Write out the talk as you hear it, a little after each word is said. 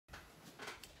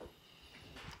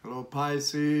Hello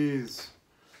Pisces,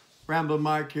 Ramblin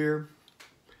Mike here.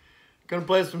 Gonna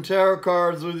play some tarot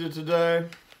cards with you today.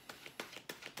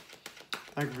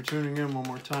 Thank you for tuning in one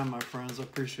more time, my friends. I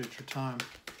appreciate your time.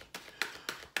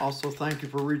 Also, thank you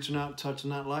for reaching out and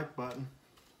touching that like button.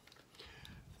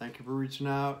 Thank you for reaching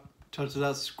out, touching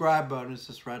that subscribe button. It's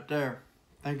just right there.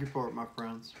 Thank you for it, my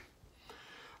friends.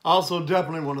 Also,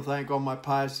 definitely want to thank all my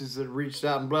Pisces that reached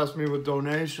out and blessed me with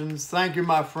donations. Thank you,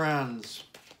 my friends.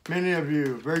 Many of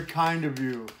you, very kind of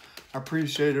you. I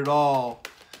appreciate it all.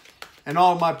 And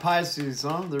all my Pisces,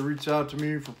 that reach out to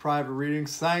me for private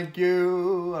readings. Thank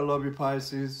you. I love you,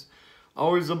 Pisces.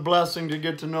 Always a blessing to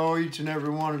get to know each and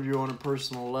every one of you on a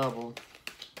personal level.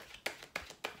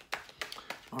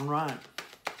 All right.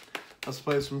 Let's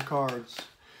play some cards.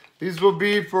 These will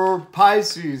be for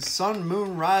Pisces, Sun,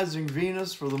 Moon, Rising,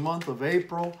 Venus for the month of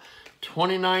April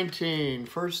 2019.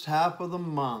 First half of the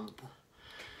month.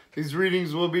 These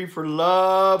readings will be for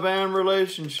love and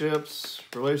relationships.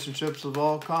 Relationships of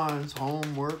all kinds.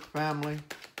 Home, work, family.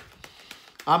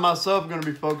 I myself am going to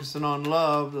be focusing on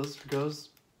love. That's because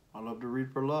I love to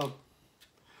read for love.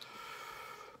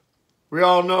 We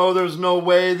all know there's no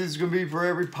way these are going to be for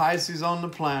every Pisces on the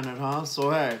planet, huh?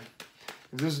 So, hey,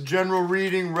 if this general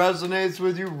reading resonates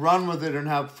with you, run with it and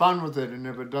have fun with it. And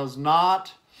if it does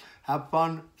not, have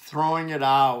fun throwing it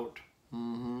out.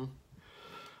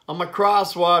 On my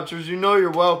cross watchers, you know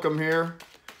you're welcome here.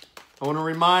 I want to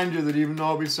remind you that even though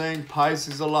I'll be saying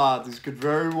Pisces a lot, these could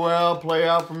very well play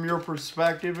out from your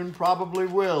perspective and probably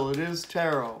will. It is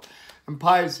tarot. And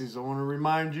Pisces, I want to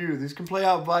remind you, these can play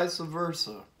out vice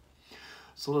versa.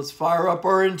 So let's fire up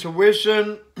our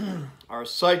intuition, our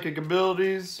psychic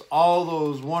abilities, all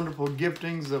those wonderful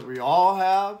giftings that we all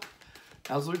have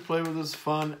as we play with this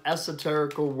fun,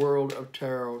 esoterical world of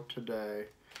tarot today.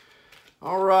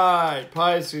 All right,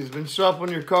 Pisces, been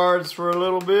shuffling your cards for a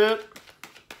little bit.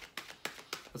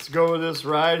 Let's go with this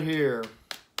right here.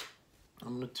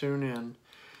 I'm going to tune in.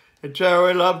 Hey,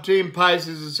 Tarot Love Team,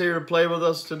 Pisces is here to play with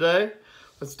us today.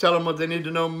 Let's tell them what they need to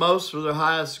know most for their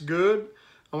highest good.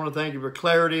 I want to thank you for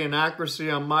clarity and accuracy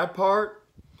on my part.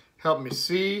 Help me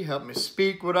see, help me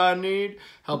speak what I need.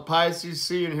 Help Pisces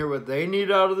see and hear what they need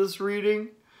out of this reading.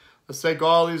 Let's take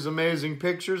all these amazing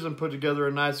pictures and put together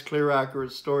a nice, clear,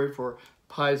 accurate story for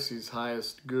Pisces'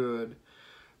 highest good.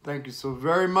 Thank you so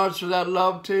very much for that,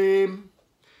 love team.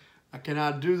 I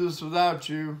cannot do this without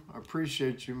you. I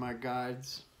appreciate you, my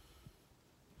guides.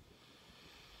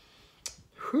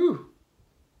 Whew.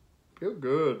 Feel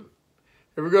good.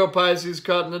 Here we go, Pisces,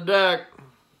 cutting the deck.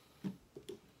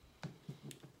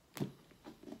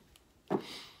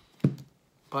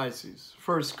 Pisces,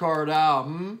 first card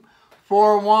out.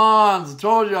 Four of Wands. I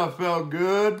told you I felt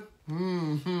good.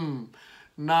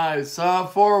 Nice.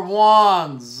 Four of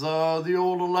Wands. The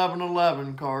old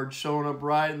 1111 card showing up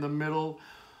right in the middle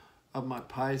of my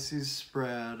Pisces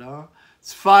spread.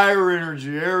 It's fire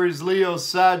energy. Aries, Leo,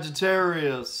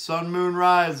 Sagittarius. Sun, Moon,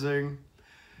 Rising.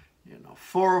 You know,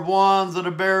 Four of Wands at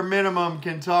a bare minimum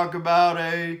can talk about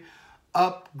a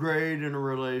upgrade in a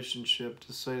relationship,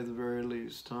 to say the very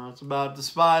least. It's about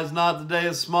despise not the day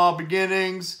of small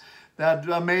beginnings. That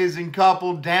amazing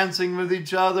couple dancing with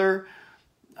each other.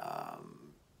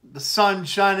 The sun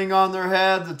shining on their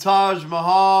head. The Taj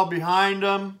Mahal behind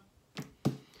them.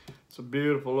 It's a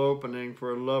beautiful opening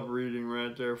for a love reading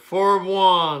right there. Four of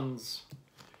Wands.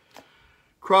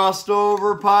 Crossed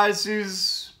over,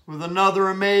 Pisces, with another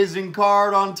amazing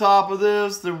card on top of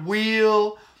this. The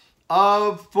Wheel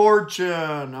of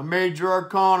Fortune. A major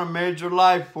arcana, major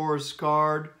life force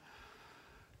card.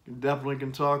 You definitely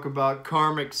can talk about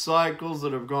karmic cycles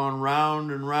that have gone round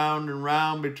and round and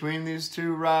round between these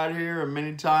two right here. And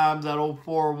many times that old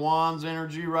Four of Wands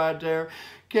energy right there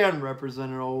can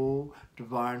represent an old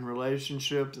divine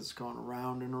relationship that's gone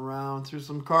around and around through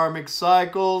some karmic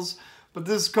cycles. But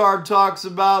this card talks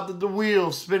about the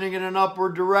wheel spinning in an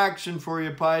upward direction for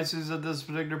you, Pisces, at this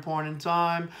particular point in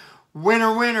time.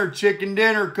 Winner, winner, chicken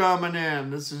dinner coming in.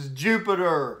 This is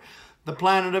Jupiter, the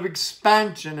planet of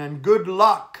expansion and good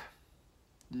luck.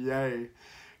 Yay.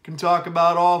 Can talk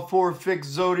about all four fixed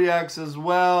zodiacs as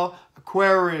well.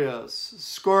 Aquarius,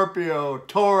 Scorpio,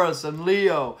 Taurus, and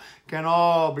Leo can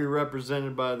all be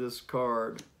represented by this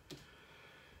card.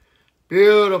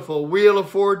 Beautiful. Wheel of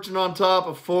Fortune on top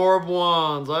of Four of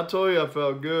Wands. I told you I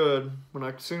felt good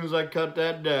as soon as I cut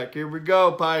that deck. Here we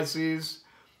go, Pisces.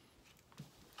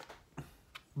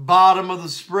 Bottom of the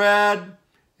spread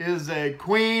is a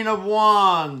Queen of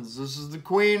Wands. This is the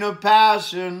Queen of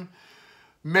Passion,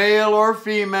 male or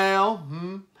female.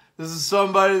 This is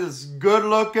somebody that's good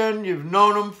looking. You've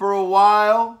known them for a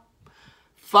while.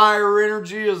 fire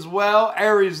energy as well.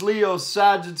 Aries, Leo,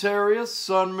 Sagittarius,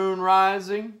 sun, moon,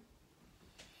 rising.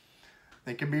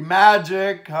 They can be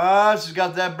magic, huh? She's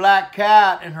got that black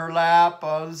cat in her lap.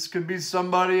 This could be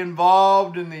somebody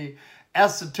involved in the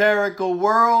esoterical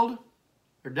world.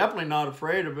 They're definitely not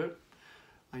afraid of it.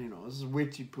 You know, this is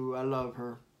witchy poo. I love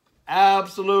her.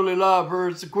 Absolutely love her.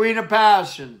 It's the queen of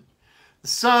passion. The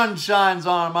sun shines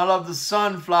on them. I love the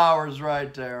sunflowers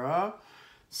right there, huh?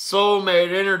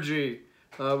 Soulmate energy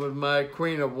with my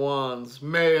Queen of Wands,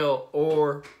 male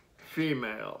or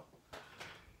female.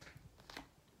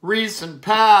 Recent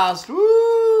past,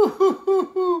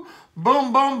 woo,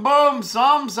 boom, boom, boom.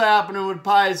 Something's happening with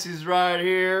Pisces right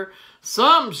here.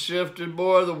 Something shifted,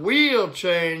 boy. The wheel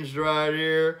changed right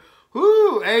here.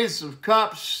 Woo, Ace of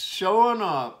Cups showing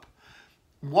up.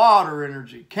 Water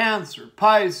energy, Cancer,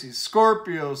 Pisces,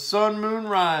 Scorpio, sun, moon,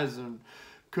 rising.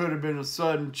 Could have been a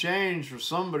sudden change for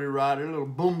somebody right here. A little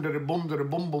boom, da da boom, da da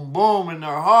boom, boom, boom in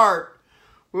their heart.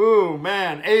 Ooh,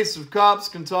 man. Ace of Cups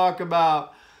can talk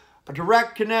about a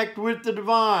direct connect with the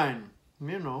divine.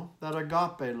 You know, that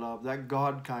agape love, that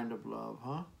God kind of love,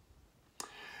 huh?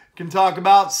 Can talk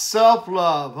about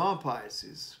self-love, huh,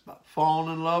 Pisces? About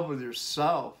falling in love with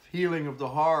yourself. Healing of the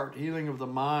heart, healing of the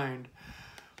mind.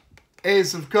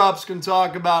 Ace of Cups can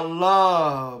talk about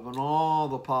love and all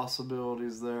the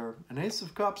possibilities there. And Ace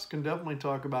of Cups can definitely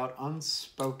talk about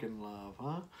unspoken love,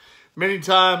 huh? Many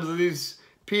times these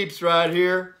peeps right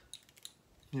here,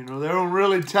 you know, they don't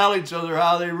really tell each other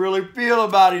how they really feel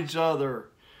about each other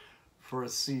for a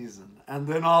season. And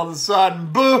then all of a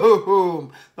sudden,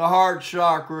 boom, the heart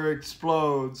chakra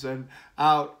explodes and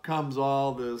out comes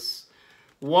all this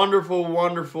wonderful,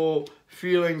 wonderful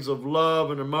feelings of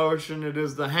love and emotion. It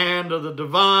is the hand of the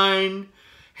divine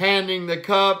handing the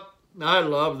cup. I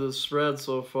love this spread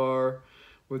so far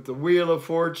with the Wheel of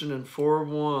Fortune and Four of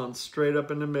Wands straight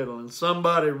up in the middle. And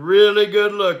somebody really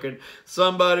good looking.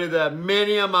 Somebody that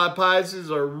many of my Pisces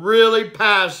are really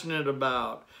passionate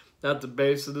about. At the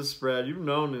base of the spread. You've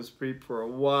known this peep for a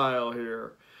while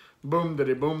here. Boom,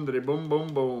 diddy, boom, diddy, boom,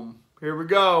 boom, boom. Here we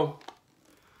go.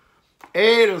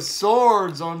 Eight of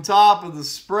Swords on top of the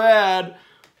spread.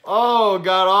 Oh,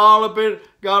 got all up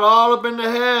in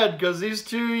the head because these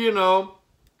two, you know,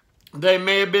 they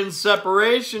may have been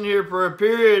separation here for a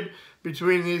period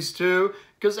between these two.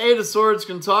 Because Eight of Swords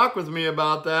can talk with me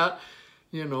about that.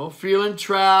 You know, feeling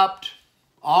trapped,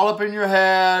 all up in your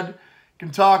head. Can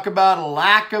talk about a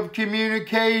lack of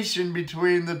communication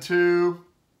between the two.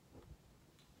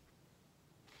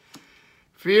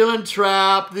 Feeling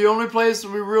trapped. The only place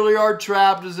that we really are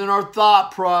trapped is in our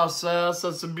thought process.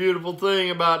 That's the beautiful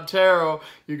thing about tarot.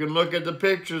 You can look at the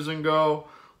pictures and go,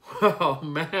 oh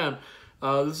man,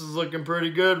 this is looking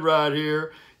pretty good right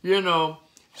here. You know,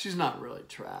 she's not really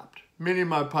trapped. Many of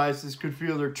my Pisces could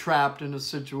feel they're trapped in a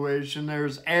situation.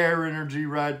 There's air energy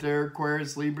right there,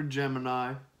 Aquarius, Libra,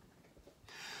 Gemini.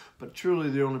 But truly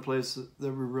the only place that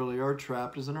we really are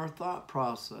trapped is in our thought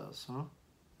process, huh?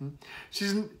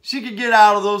 She could get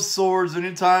out of those swords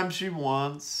anytime she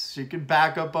wants. She could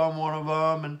back up on one of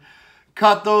them and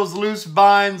cut those loose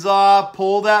binds off,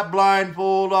 pull that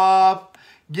blindfold off,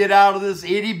 get out of this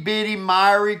itty-bitty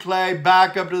miry clay,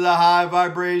 back up to the high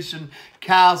vibration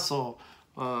castle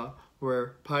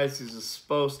where Pisces is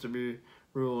supposed to be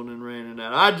ruling and reigning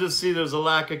at. I just see there's a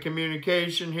lack of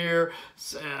communication here.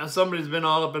 Somebody's been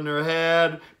all up in their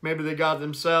head. Maybe they got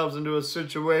themselves into a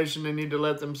situation they need to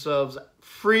let themselves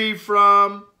free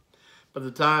from. But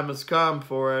the time has come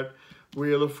for it.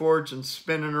 Wheel of Fortune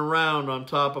spinning around on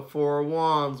top of Four of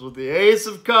Wands with the Ace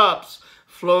of Cups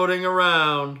floating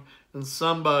around and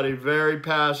somebody very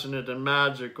passionate and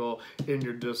magical in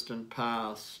your distant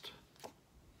past.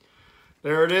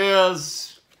 There it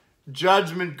is.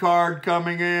 Judgment card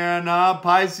coming in.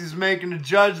 Pisces making a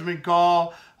judgment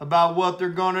call about what they're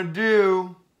going to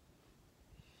do.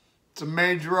 It's a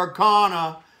major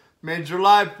arcana. Major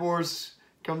life force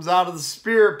comes out of the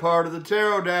spirit part of the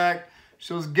tarot deck.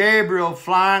 Shows Gabriel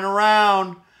flying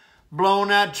around, blowing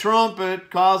that trumpet,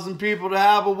 causing people to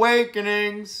have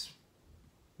awakenings.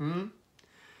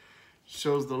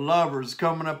 Shows the lovers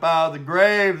coming up out of the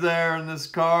grave there in this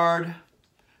card.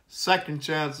 Second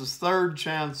chances, third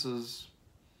chances.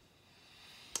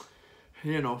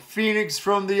 You know, Phoenix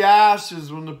from the ashes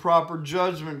when the proper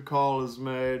judgment call is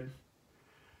made.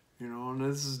 You know, and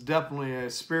this is definitely a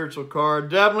spiritual card.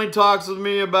 Definitely talks with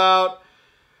me about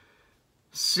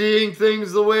seeing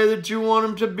things the way that you want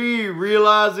them to be.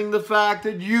 Realizing the fact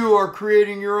that you are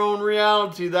creating your own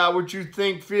reality. That what you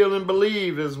think, feel, and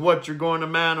believe is what you're going to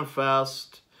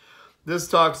manifest. This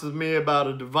talks with me about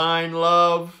a divine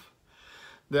love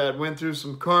that went through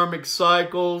some karmic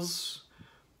cycles,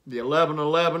 The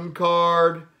 1111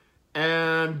 card.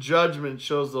 And Judgment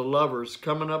shows the Lovers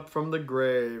coming up from the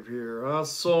grave here.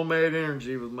 Soulmate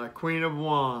energy with my Queen of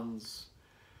Wands.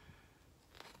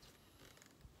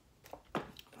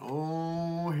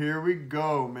 Oh, here we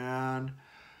go, man.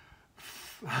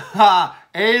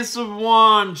 Ace of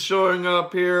Wands showing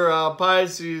up here.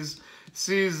 Pisces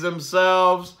sees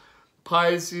themselves.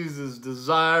 Pisces is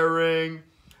desiring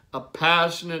a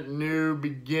passionate new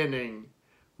beginning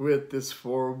with this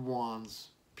Four of Wands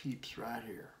peeps right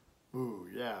here. Ooh,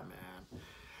 yeah, man.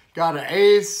 Got an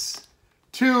ace,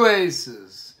 two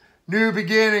aces. New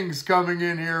beginnings coming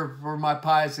in here for my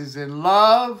Pisces in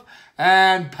love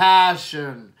and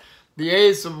passion. The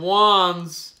Ace of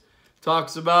Wands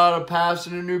talks about a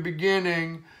passionate new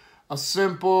beginning. A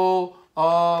simple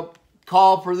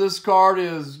call for this card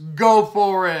is go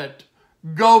for it.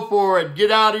 Go for it. Get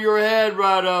out of your head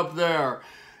right up there.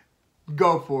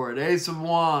 Go for it. Ace of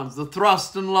Wands, the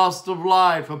thrust and lust of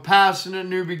life, a passionate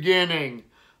new beginning.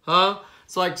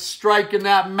 It's like striking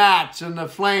that match and the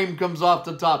flame comes off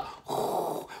the top.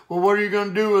 Well, what are you going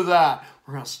to do with that?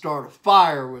 We're going to start a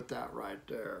fire with that right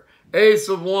there. Ace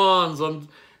of Wands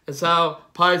is how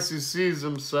Pisces sees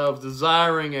themselves,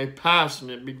 desiring a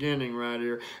passionate beginning right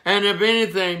here. And if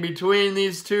anything, between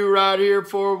these two right here,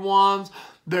 Four of Wands,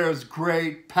 there's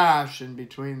great passion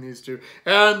between these two.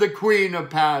 And the Queen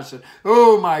of Passion.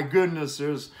 Oh my goodness,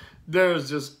 there's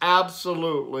just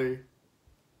absolutely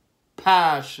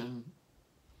passion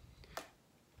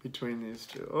between these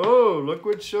two. Oh, look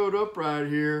what showed up right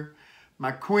here.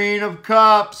 My Queen of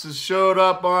Cups has showed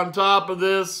up on top of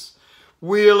this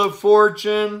Wheel of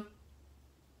Fortune.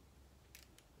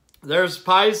 There's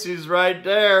Pisces right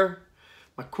there.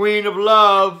 My Queen of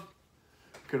Love.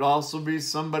 Could also be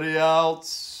somebody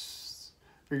else.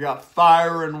 We got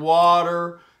fire and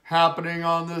water happening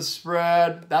on this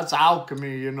spread. That's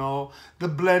alchemy, you know. The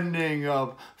blending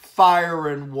of fire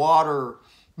and water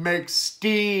makes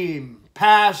steam,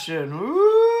 passion.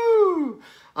 Ooh,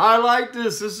 I like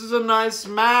this. This is a nice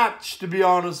match, to be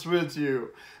honest with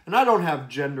you. And I don't have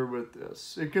gender with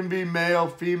this. It can be male,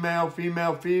 female,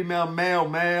 female, female, male,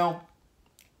 male.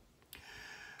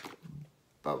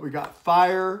 But we got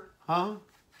fire,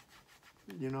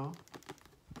 you know,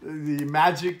 the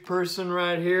magic person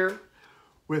right here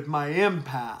with my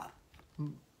empath,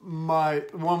 my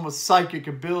one with psychic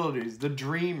abilities, the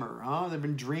dreamer, They've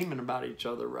been dreaming about each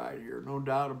other right here, no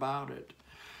doubt about it.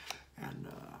 And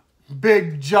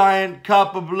big giant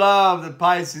cup of love that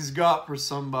Pisces got for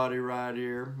somebody right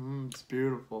here. It's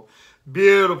beautiful.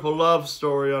 Beautiful love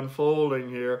story unfolding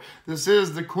here. This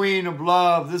is the Queen of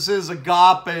Love. This is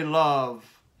agape love.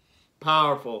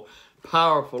 Powerful.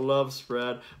 Powerful love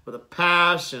spread with a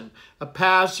passion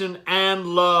and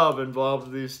love involved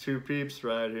with these two peeps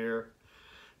right here.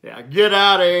 Yeah, get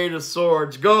out of Eight of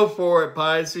Swords. Go for it,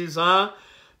 Pisces,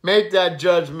 Make that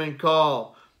judgment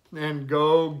call and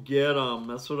go get them.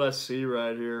 That's what I see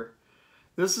right here.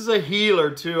 This is a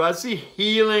healer, too. I see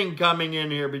healing coming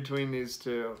in here between these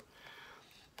two.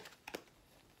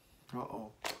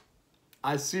 Uh-oh.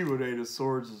 I see what Eight of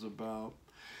Swords is about.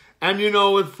 And, you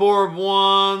know, with Four of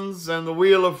Wands and the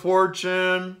Wheel of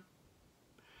Fortune,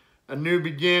 a new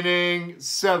beginning,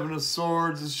 Seven of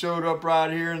Swords has showed up right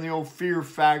here in the old Fear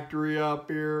Factory up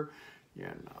here. You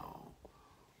know,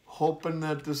 hoping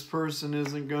that this person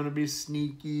isn't going to be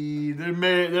sneaky.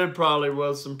 There probably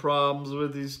was some problems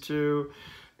with these two.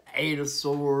 Eight of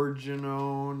Swords, you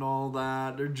know, and all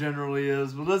that. There generally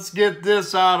is. But let's get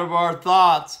this out of our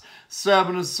thoughts.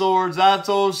 Seven of Swords, that's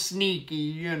old sneaky,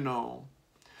 you know.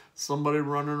 Somebody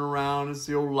running around, it's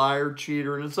the old liar,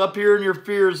 cheater, and it's up here in your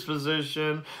fears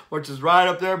position, which is right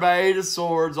up there by Eight of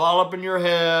Swords, all up in your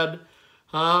head,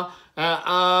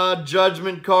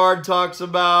 Judgment card talks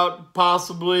about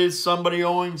possibly somebody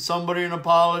owing somebody an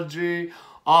apology,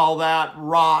 all that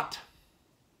rot.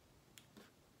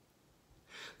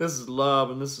 This is love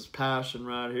and this is passion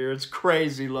right here. It's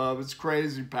crazy love, it's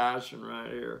crazy passion right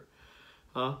here,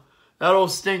 That old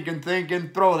stinking thinking,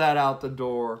 throw that out the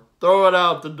door. Throw it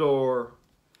out the door.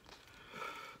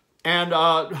 And,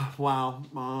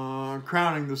 wow,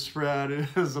 crowning the spread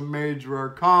is a major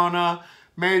arcana,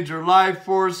 major life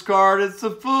force card. It's the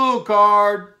Fool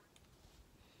card.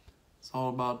 It's all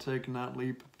about taking that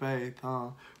leap of faith,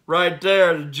 Right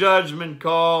there, the judgment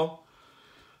call.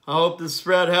 I hope this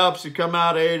spread helps you come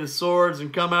out of Eight of Swords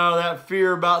and come out of that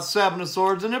fear about Seven of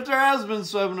Swords. And if there has been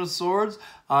Seven of Swords,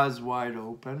 eyes wide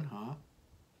open,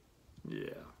 Yeah,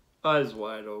 eyes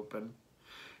wide open.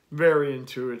 Very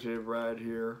intuitive right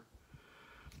here.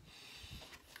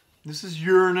 This is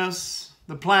Uranus,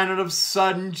 the planet of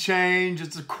sudden change.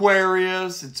 It's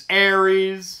Aquarius, it's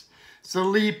Aries. It's a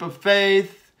leap of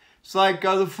faith. It's like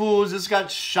the Fool just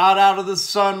got shot out of the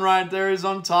sun right there. He's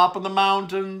on top of the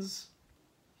mountains.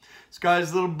 This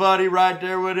guy's little buddy right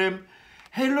there with him.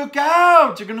 Hey, look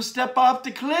out! You're going to step off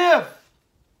the cliff.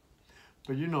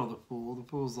 But you know the Fool. The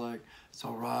Fool's like, it's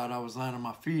all right. I was landing on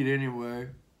my feet anyway.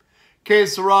 Que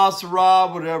sera, sera,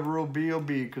 whatever it'll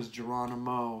be, because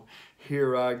Geronimo,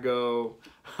 here I go.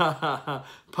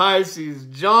 Pisces,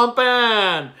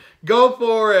 jumping. Go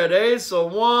for it. Ace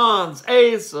of Wands,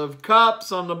 Ace of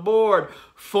Cups on the board.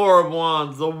 4 of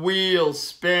Wands, the wheel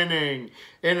spinning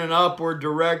in an upward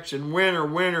direction. Winner,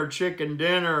 winner, chicken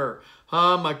dinner.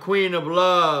 My Queen of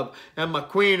Love and my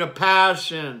Queen of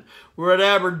Passion.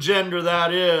 Whatever gender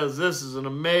that is, this is an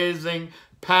amazing,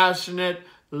 passionate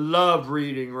love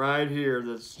reading right here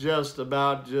that's just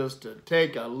about to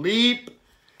take a leap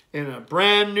in a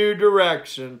brand new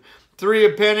direction. 3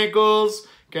 of Pentacles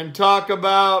can talk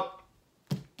about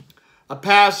a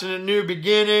passionate new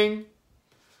beginning.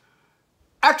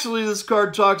 Actually, this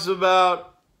card talks about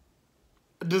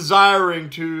desiring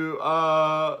to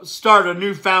start a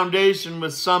new foundation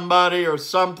with somebody or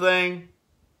something.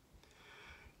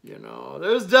 You know,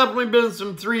 there's definitely been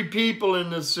some 3 people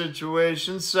in this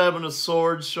situation. 7 of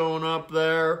Swords showing up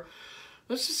there.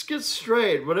 Let's just get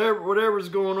straight. Whatever's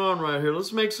going on right here,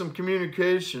 let's make some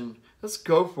communication. Let's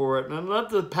go for it. And let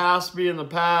the past be in the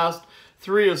past.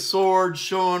 3 of Swords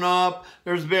showing up.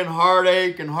 There's been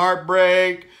heartache and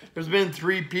heartbreak. There's been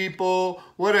 3 people.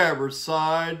 Whatever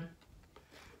side.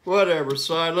 Whatever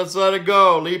side. Let's let it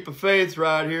go. Leap of faith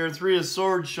right here. 3 of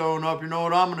Swords showing up. You know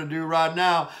what I'm going to do right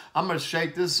now? I'm going to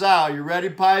shake this out. You ready,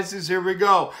 Pisces? Here we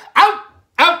go. Out!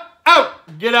 Out!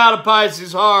 Out! Get out of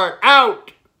Pisces' heart.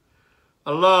 Out!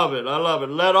 I love it. I love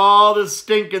it. Let all this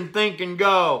stinking thinking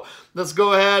go. Let's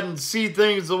go ahead and see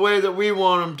things the way that we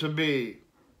want them to be.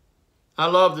 I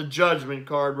love the Judgment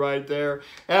card right there.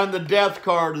 And the Death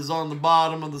card is on the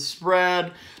bottom of the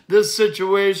spread. This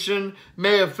situation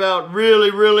may have felt really,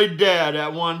 really dead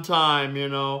at one time, you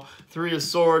know. 3 of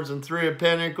Swords and 3 of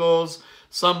Pentacles.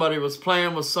 Somebody was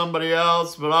playing with somebody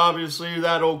else, but obviously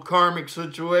that old karmic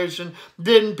situation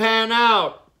didn't pan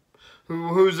out.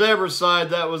 Whose ever side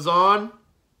that was on.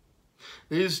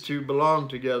 These 2 belong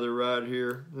together right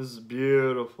here. This is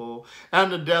beautiful.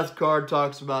 And the Death card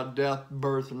talks about death,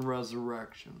 birth, and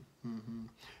resurrection.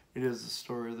 It is the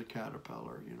story of the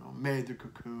caterpillar, you know. Made the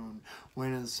cocoon,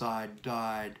 went inside,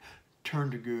 died,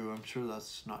 turned to goo. I'm sure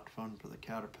that's not fun for the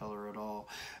caterpillar at all.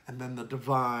 And then the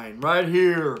divine, right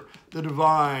here, the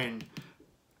divine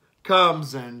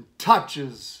comes and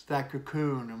touches that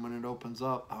cocoon, and when it opens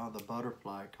up, the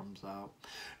butterfly comes out.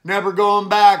 Never going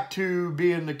back to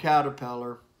being the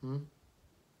caterpillar.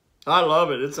 I love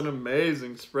it. It's an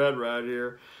amazing spread right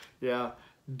here. Yeah,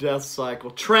 death cycle.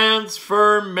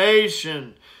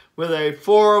 Transformation with a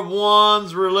 4 of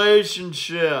Wands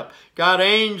relationship. Got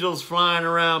angels flying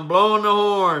around, blowing the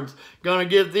horns. Gonna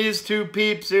get these 2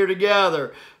 peeps here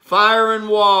together. Fire and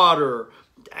water.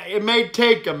 It may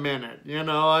take a minute, you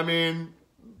know, I mean,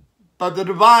 but the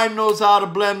divine knows how to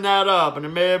blend that up, and it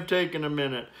may have taken a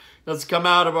minute. Let's come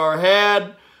out of our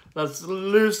head. Let's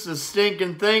loose the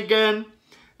stinking thinking,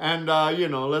 and, you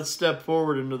know, let's step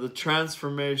forward into the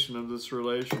transformation of this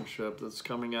relationship that's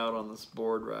coming out on this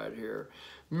board right here.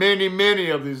 Many, many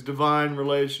of these divine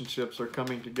relationships are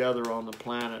coming together on the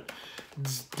planet.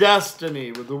 It's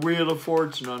destiny with the Wheel of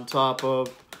Fortune on top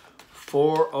of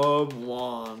 4 of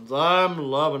Wands. I'm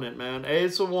loving it, man.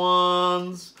 Ace of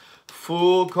Wands,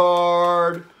 Fool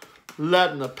card,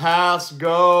 letting the past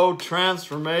go.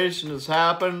 Transformation has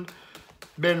happened.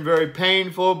 Been very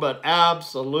painful, but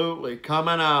absolutely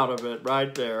coming out of it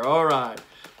right there. All right.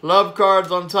 Love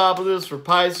cards on top of this for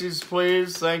Pisces,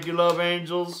 please. Thank you, love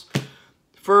angels.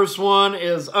 First one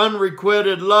is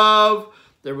unrequited love.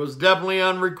 There was definitely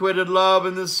unrequited love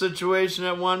in this situation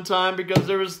at one time because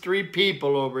there was 3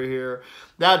 people over here.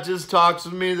 That just talks to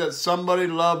me that somebody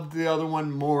loved the other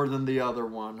one more than the other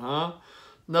one, huh?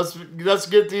 Let's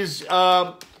get these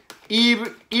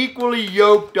equally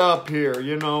yoked up here.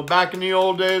 You know, back in the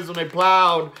old days when they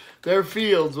plowed their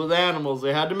fields with animals,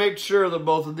 they had to make sure that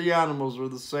both of the animals were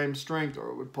the same strength or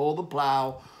it would pull the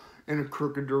plow in a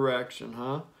crooked direction,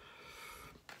 huh?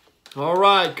 All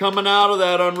right, coming out of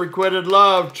that unrequited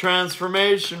love,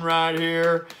 transformation right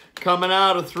here. Coming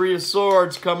out of 3 of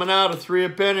Swords, coming out of 3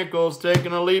 of Pentacles,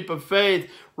 taking a leap of faith.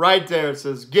 Right there, it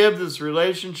says, give this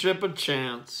relationship a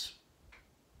chance.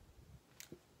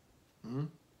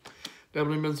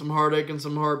 Definitely been some heartache and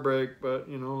some heartbreak, but,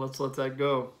 you know, let's let that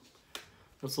go.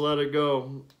 Let's let it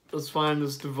go. Let's find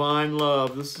this divine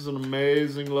love. This is an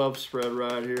amazing love spread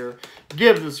right here.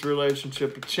 Give this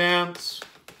relationship a chance.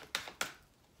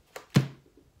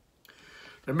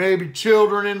 There may be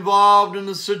children involved in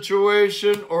the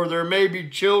situation, or there may be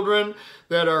children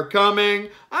that are coming.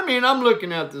 I mean, I'm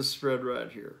looking at this spread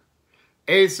right here.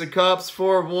 Ace of Cups,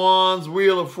 Four of Wands,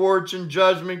 Wheel of Fortune,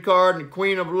 Judgment card, and the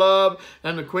Queen of Love,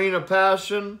 and the Queen of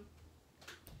Passion.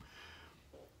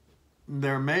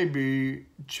 There may be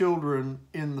children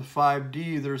in the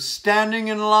 5D. They're standing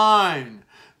in line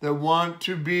that want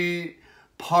to be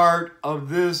part of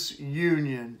this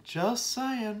union. Just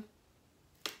saying.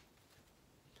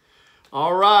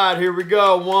 All right, here we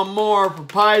go. One more for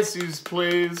Pisces,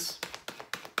 please.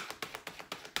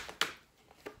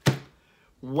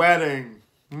 Wedding.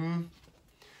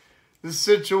 This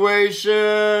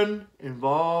situation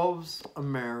involves a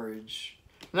marriage.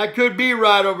 And that could be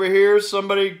right over here.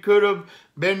 Somebody could have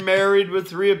been married with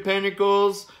Three of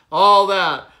Pentacles, all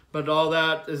that. But all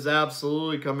that is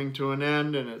absolutely coming to an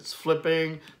end, and it's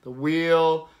flipping the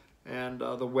wheel, and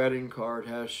the wedding card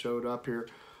has showed up here.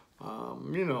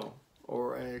 You know,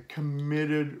 or a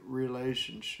committed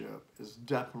relationship is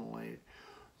definitely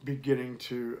beginning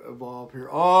to evolve here.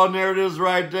 Oh, and there it is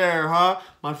right there, huh?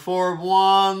 My Four of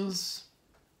Wands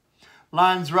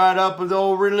lines right up with the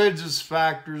old religious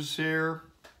factors here.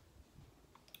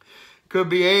 Could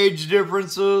be age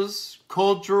differences,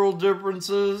 cultural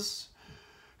differences,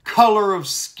 color of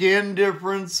skin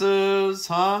differences,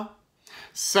 huh?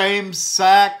 Same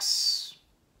sex,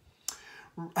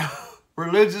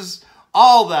 religious,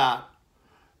 all that.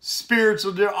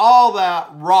 Spiritual, all that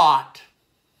rot.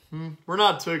 We're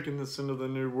not taking this into the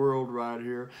new world right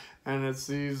here. And it's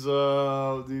these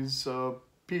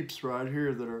peeps right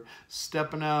here that are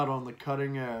stepping out on the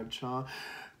cutting edge, huh?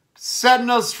 Setting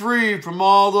us free from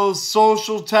all those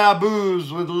social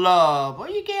taboos with love. Well,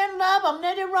 you can't love them.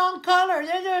 They're the wrong color.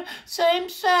 They're the same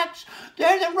sex.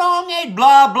 They're the wrong age.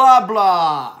 Blah, blah,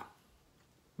 blah.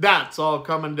 That's all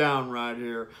coming down right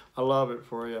here. I love it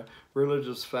for you.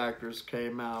 Religious factors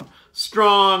came out.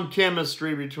 Strong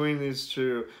chemistry between these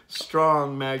two.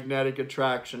 Strong magnetic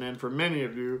attraction. And for many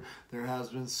of you, there has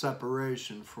been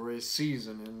separation for a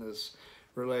season in this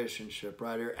relationship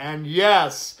right here. And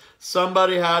yes,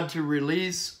 somebody had to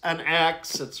release an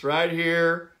ex. It's right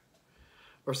here.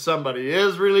 Or somebody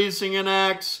is releasing an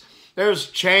ex. There's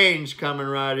change coming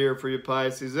right here for you,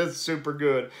 Pisces. It's super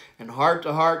good. And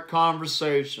heart-to-heart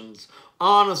conversations.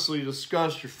 Honestly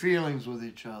discuss your feelings with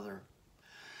each other.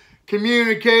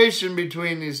 Communication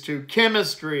between these two.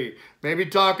 Chemistry. Maybe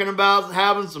talking about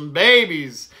having some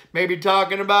babies. Maybe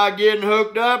talking about getting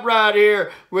hooked up right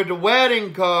here with the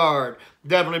wedding card.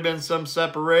 Definitely been some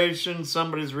separation.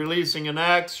 Somebody's releasing an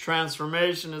ex.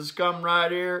 Transformation has come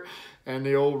right here. And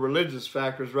the old religious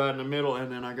factors right in the middle.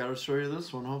 And then I got to show you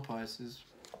this one, huh, Pisces?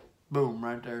 Boom,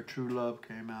 right there. True love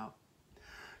came out.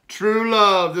 True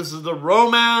love. This is the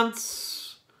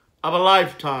romance of a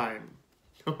lifetime.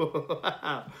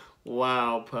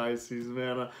 Wow, Pisces,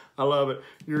 man. I love it.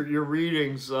 Your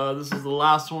readings. This is the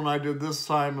last one I did this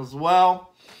time as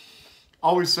well.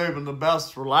 Always saving the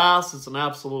best for last. It's an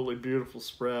absolutely beautiful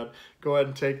spread. Go ahead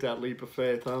and take that leap of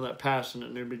faith, huh? That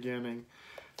passionate new beginning.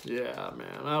 Yeah,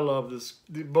 man. I love this.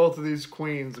 Both of these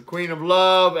queens. The Queen of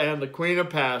Love and the Queen of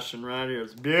Passion right here.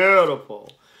 It's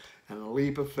beautiful. And a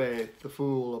leap of faith. The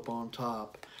Fool up on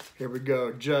top. Here we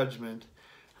go. Judgment.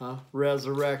 Huh?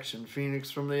 Resurrection.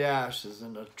 Phoenix from the ashes.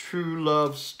 And a true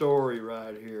love story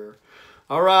right here.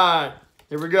 All right.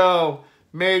 Here we go.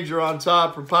 Major on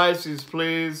top for Pisces,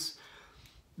 please.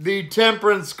 The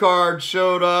Temperance card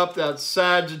showed up. That's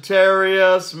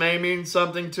Sagittarius. May mean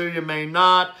something to you, may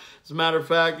not. As a matter of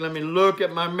fact, let me look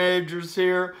at my majors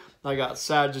here. I got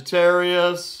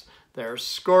Sagittarius. There's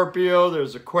Scorpio.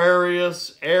 There's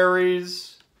Aquarius,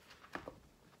 Aries.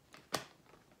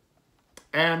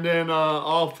 And then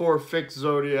all four fixed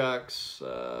zodiacs.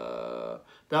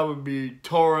 That would be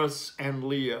Taurus and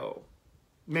Leo.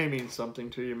 May mean something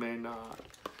to you, may not.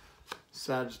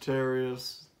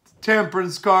 Sagittarius.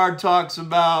 Temperance card talks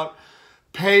about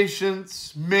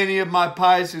patience. Many of my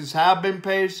Pisces have been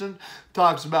patient.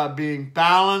 Talks about being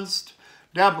balanced.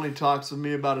 Definitely talks to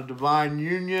me about a divine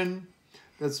union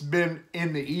that's been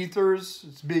in the ethers.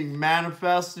 It's being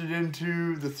manifested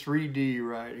into the 3D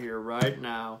right here, right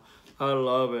now. I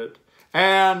love it.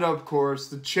 And, of course,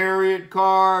 the Chariot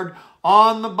card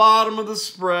on the bottom of the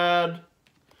spread.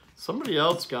 Somebody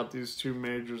else got these two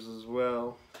majors as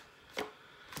well.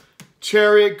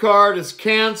 Chariot card is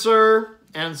Cancer,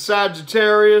 and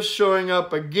Sagittarius showing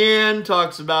up again.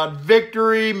 Talks about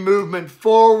victory, movement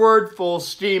forward, full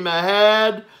steam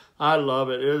ahead. I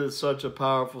love it. It is such a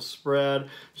powerful spread.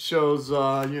 Shows,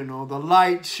 you know, the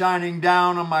light shining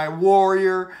down on my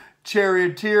warrior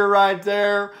charioteer right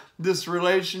there. This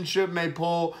relationship may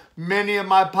pull many of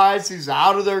my Pisces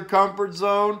out of their comfort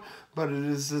zone, but it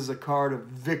is a card of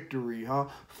victory, huh?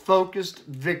 Focused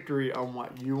victory on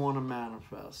what you want to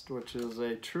manifest, which is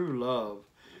a true love.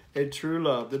 A true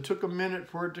love that took a minute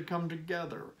for it to come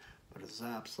together, but it's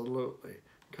absolutely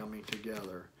coming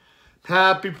together.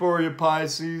 Happy for you,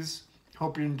 Pisces.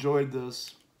 Hope you enjoyed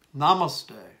this.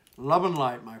 Namaste. Love and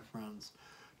light, my friends.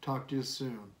 Talk to you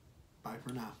soon. Bye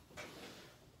for now.